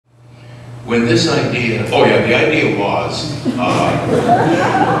When this idea, oh yeah, the idea was to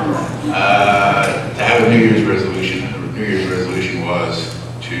have a New Year's resolution. The New Year's resolution was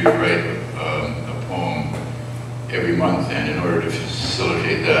to write a poem every month, and in order to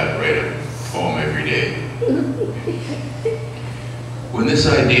facilitate that, write a poem every day. When this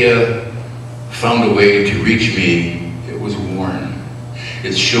idea found a way to reach me, it was worn.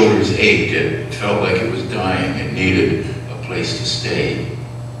 Its shoulders ached. It felt like it was dying. It needed a place to stay.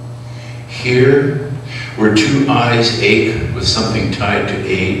 Here, where two eyes ache with something tied to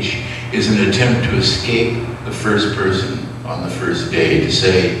age, is an attempt to escape the first person on the first day, to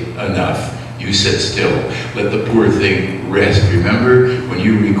say, enough, you sit still, let the poor thing rest. Remember when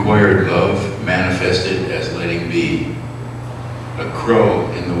you required love manifested as letting be? A crow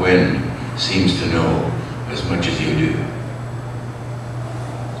in the wind seems to know as much as you do.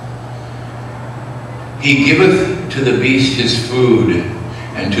 He giveth to the beast his food,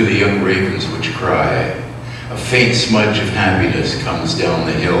 and to the young ravens which cry. A faint smudge of happiness comes down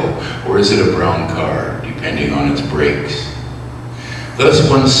the hill, or is it a brown car, depending on its brakes. Thus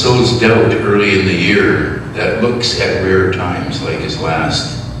one sows doubt early in the year that looks at rare times like his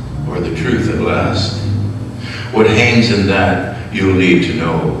last, or the truth at last. What hangs in that you'll need to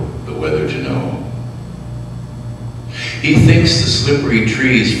know, the weather to know. He thinks the slippery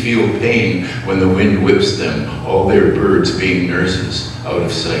trees feel pain when the wind whips them, all their birds being nurses out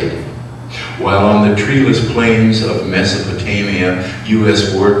of sight. While on the treeless plains of Mesopotamia,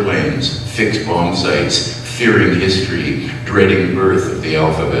 US warplanes fix bomb sites, fearing history, dreading birth of the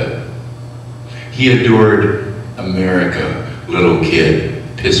alphabet. He adored America, little kid,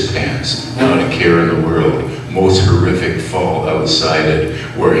 piss pants, not a care in the world, most horrific fall outside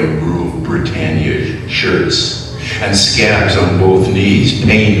it, wearing Rule Britannia shirts. And scabs on both knees.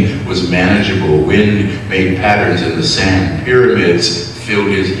 Pain was manageable. Wind made patterns in the sand. Pyramids filled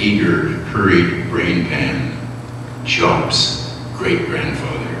his eager, hurried brain pan. Chops,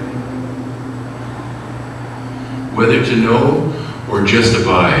 great-grandfather. Whether to know or just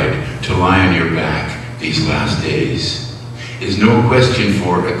abide, to lie on your back these last days, is no question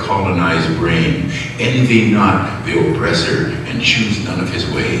for a colonized brain. Envy not the oppressor and choose none of his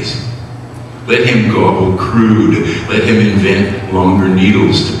ways. Let him gobble crude, let him invent longer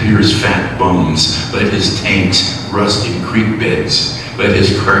needles to pierce fat bums, let his tanks rust in creek beds, let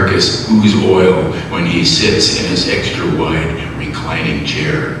his carcass ooze oil when he sits in his extra-wide reclining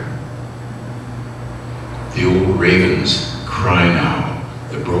chair. The old ravens cry now,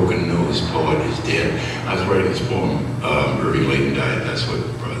 the broken-nosed poet is dead. I was writing this poem, Irving Layton died, that's what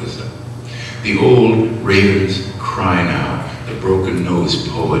brought this up. The old ravens cry now, the broken-nosed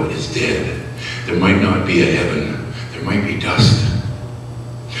poet is dead. There might not be a heaven, there might be dust.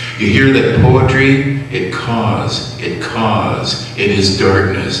 You hear that poetry, it caws, it is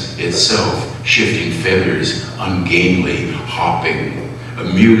darkness itself, shifting feathers, ungainly, hopping, a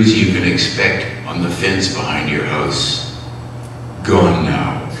muse you can expect on the fence behind your house. Gone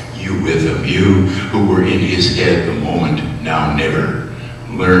now, you with him, you who were in his head the moment, now never.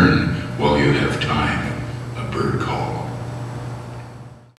 Learn